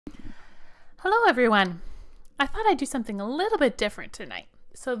Hello everyone! I thought I'd do something a little bit different tonight.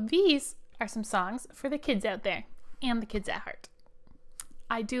 So these are some songs for the kids out there and the kids at heart.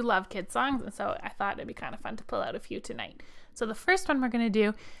 I do love kids songs, and so I thought it'd be kind of fun to pull out a few tonight. So the first one we're going to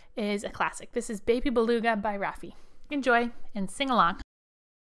do is a classic. This is Baby Beluga by Raffi. Enjoy and sing along.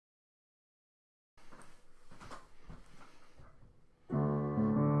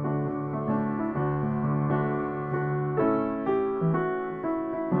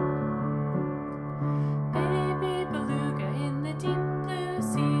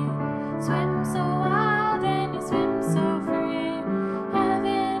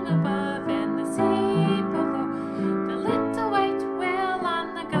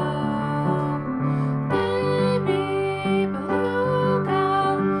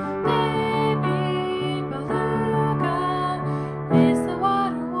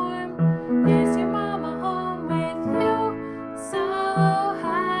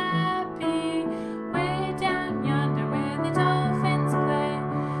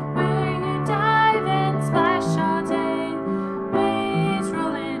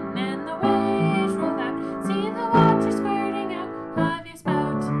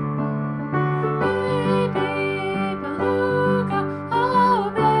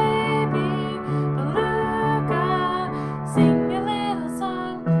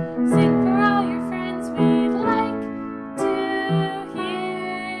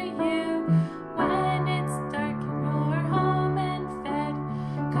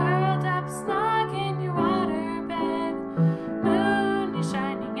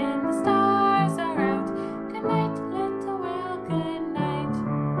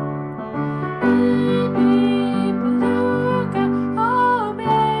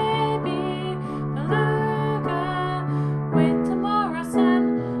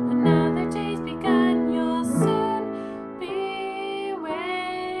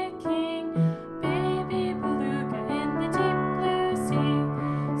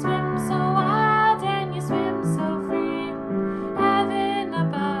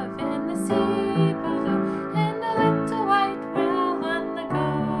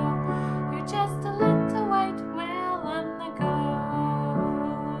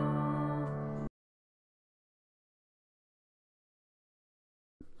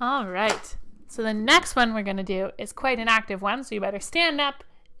 All right, so the next one we're going to do is quite an active one, so you better stand up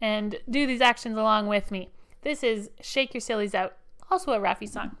and do these actions along with me. This is Shake Your Sillies Out, also a Raffi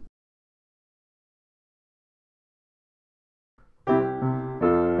song.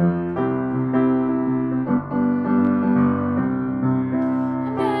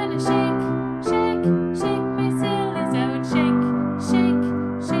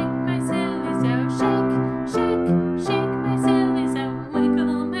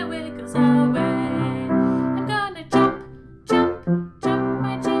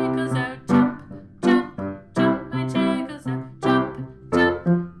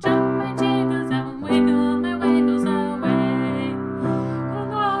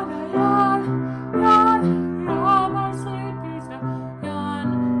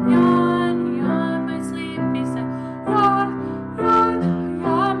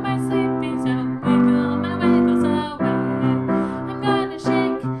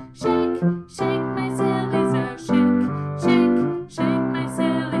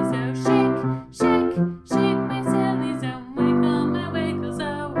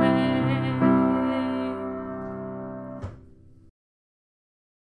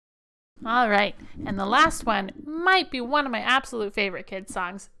 All right, and the last one might be one of my absolute favorite kids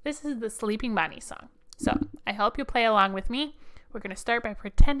songs. This is the Sleeping Bunny song. So I hope you play along with me. We're going to start by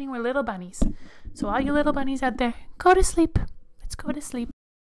pretending we're little bunnies. So all you little bunnies out there, go to sleep. Let's go to sleep.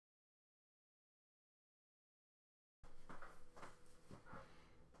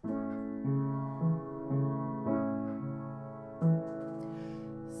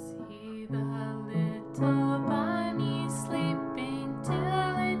 See the little bunny sleeping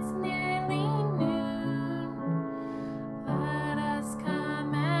till it's nearly noon. Let us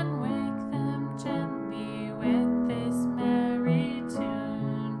come and wake them gently with this merry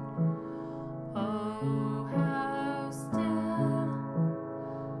tune. Oh, how still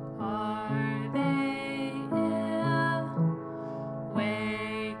are they ill?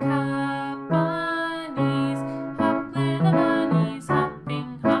 Wake up, bunnies, hop, little bunnies,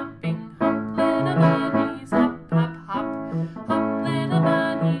 hopping, hopping, hop, little bunnies, hop, hop, hop, hop, little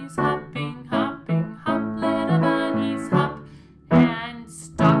bunnies, hopping, hopping, hop, little bunnies, hop, and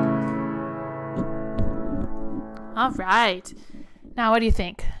stop. All right. Now, what do you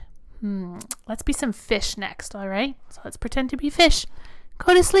think? Let's be some fish next, all right? So let's pretend to be fish.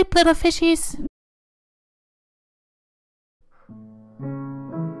 Go to sleep, little fishies.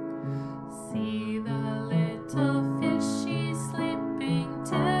 See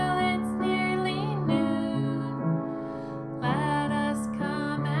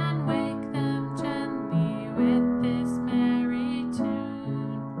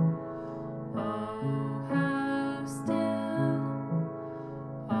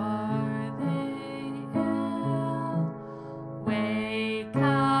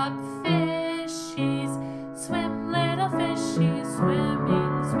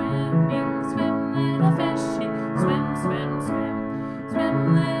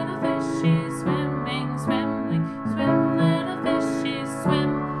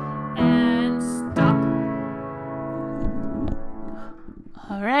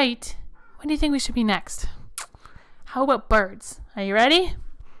All right. What do you think we should be next? How about birds? Are you ready?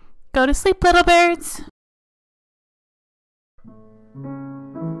 Go to sleep, little birds.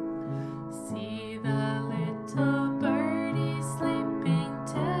 See the little birdies sleeping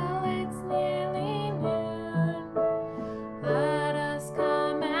till it's nearly noon. Let us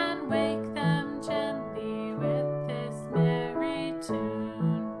come and wake them gently with this merry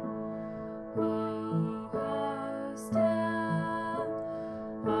tune. Oh, how still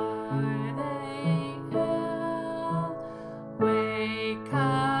are they ill? Wake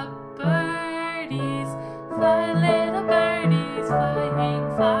up, birdies, fly, little birdies,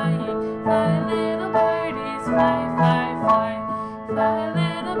 flying, flying, fly, little birdies, fly, fly, fly, fly,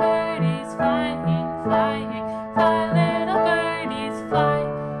 little birdies, flying, flying, fly, little birdies, fly,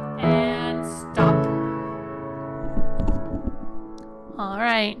 and stop. All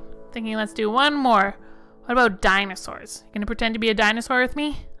right, thinking let's do one more. What about dinosaurs? You gonna pretend to be a dinosaur with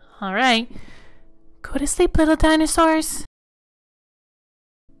me? All right, go to sleep, little dinosaurs.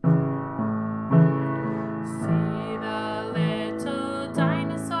 See the little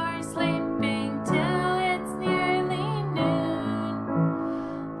dinosaur sleeping till it's nearly noon.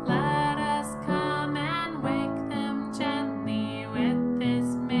 Let us come and wake them gently with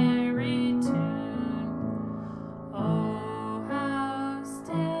this merry tune. Oh, how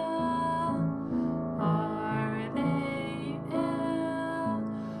still are they ill?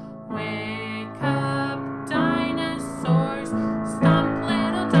 Wake up, dinosaurs, stomp,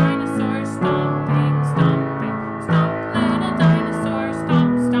 little dinosaurs, stomping, stomping, stomp, little dinosaurs,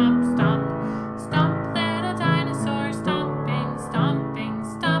 stomp, stomp, stomp, stomp, little dinosaurs, stomping, stomping,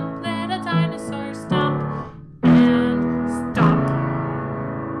 stomp, little dinosaurs, stomp, and stop.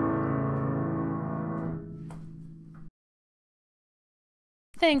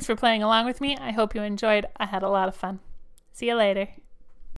 Thanks for playing along with me. I hope you enjoyed. I had a lot of fun. See you later.